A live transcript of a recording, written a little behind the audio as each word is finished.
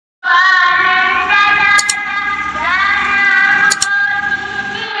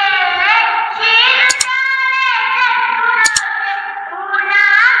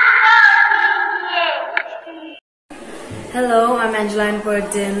Km.Angeline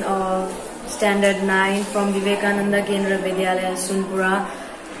Pertin of Standard 9 from Vivekananda Kendra Sunpura.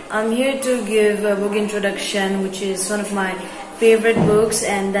 I'm here to give a book introduction, which is one of my favorite books,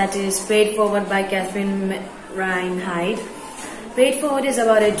 and that is Paid Forward by Catherine Reinhardt. Paid Forward is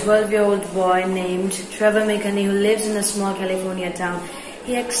about a 12-year-old boy named Trevor McKinney who lives in a small California town.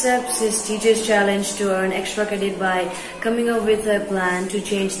 He accepts his teacher's challenge to earn extra credit by coming up with a plan to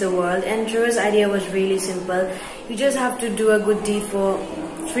change the world, and Trevor's idea was really simple. You just have to do a good deed for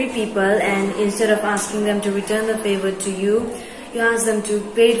 3 people, and instead of asking them to return the favor to you, you ask them to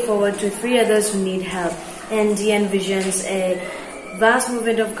pay it forward to 3 others who need help. And he envisions a vast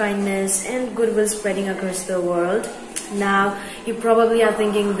movement of kindness and goodwill spreading across the world. Now, you probably are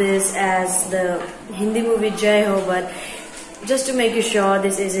thinking this as the Hindi movie Jai Ho, but just to make you sure,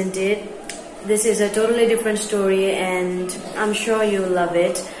 this isn't it. This is a totally different story, and I'm sure you'll love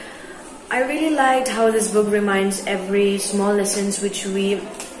it. I really liked how this book reminds every small lessons which we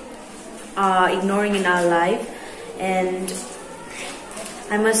are ignoring in our life, and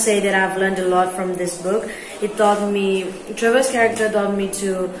I must say that I've learned a lot from this book. It taught me, Trevor's character taught me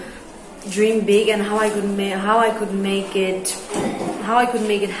to dream big and how I could make it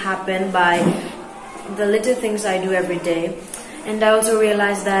happen by the little things I do every day. And I also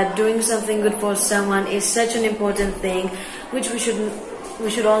realized that doing something good for someone is such an important thing, which we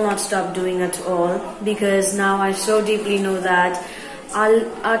should all not stop doing at all, because now I so deeply know that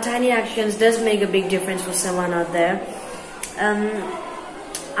our tiny actions does make a big difference for someone out there.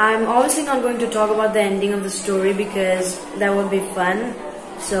 I'm obviously not going to talk about the ending of the story because that would be fun,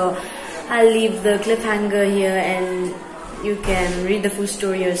 so I'll leave the cliffhanger here and you can read the full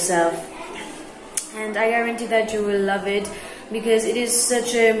story yourself. And I guarantee that you will love it, because it is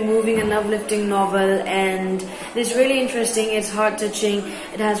such a moving and uplifting novel, and it's really interesting, it's heart-touching,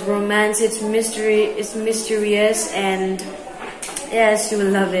 it has romance, it's mysterious, and yes, you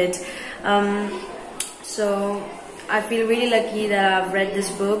will love it. So I feel really lucky that I've read this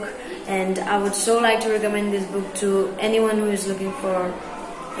book, and I would so like to recommend this book to anyone who is looking for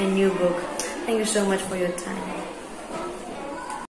a new book. Thank you so much for your time.